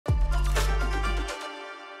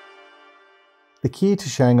The key to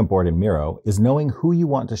sharing a board in Miro is knowing who you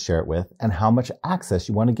want to share it with and how much access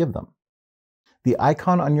you want to give them. The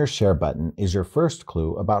icon on your share button is your first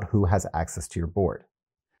clue about who has access to your board.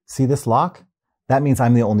 See this lock? That means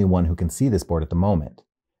I'm the only one who can see this board at the moment.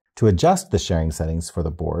 To adjust the sharing settings for the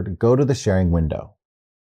board, go to the sharing window.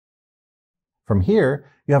 From here,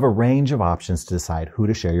 you have a range of options to decide who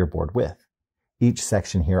to share your board with. Each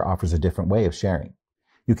section here offers a different way of sharing.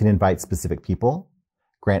 You can invite specific people,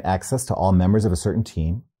 grant access to all members of a certain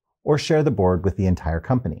team, or share the board with the entire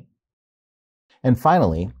company. And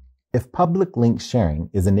finally, if public link sharing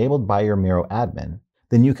is enabled by your Miro admin,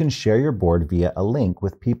 then you can share your board via a link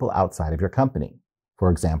with people outside of your company. For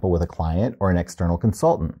example, with a client or an external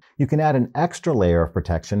consultant. You can add an extra layer of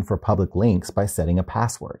protection for public links by setting a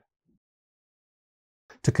password.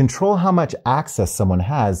 To control how much access someone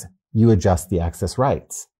has, you adjust the access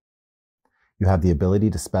rights. You have the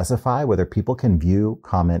ability to specify whether people can view,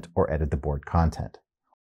 comment, or edit the board content.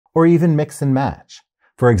 Or even mix and match.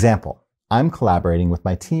 For example, I'm collaborating with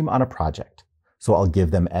my team on a project, so I'll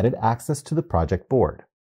give them edit access to the project board.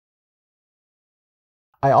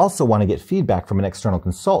 I also want to get feedback from an external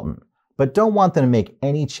consultant, but don't want them to make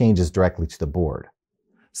any changes directly to the board.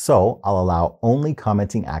 So I'll allow only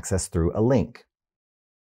commenting access through a link.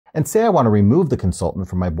 And say I want to remove the consultant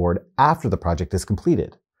from my board after the project is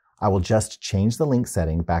completed. I will just change the link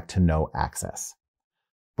setting back to no access.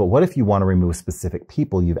 But what if you want to remove specific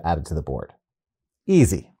people you've added to the board?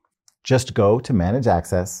 Easy. Just go to Manage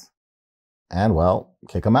Access and, well,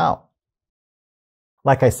 kick them out.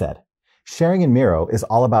 Like I said, sharing in Miro is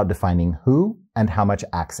all about defining who and how much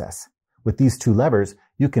access. With these two levers,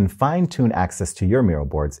 you can fine-tune access to your Miro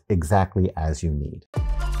boards exactly as you need.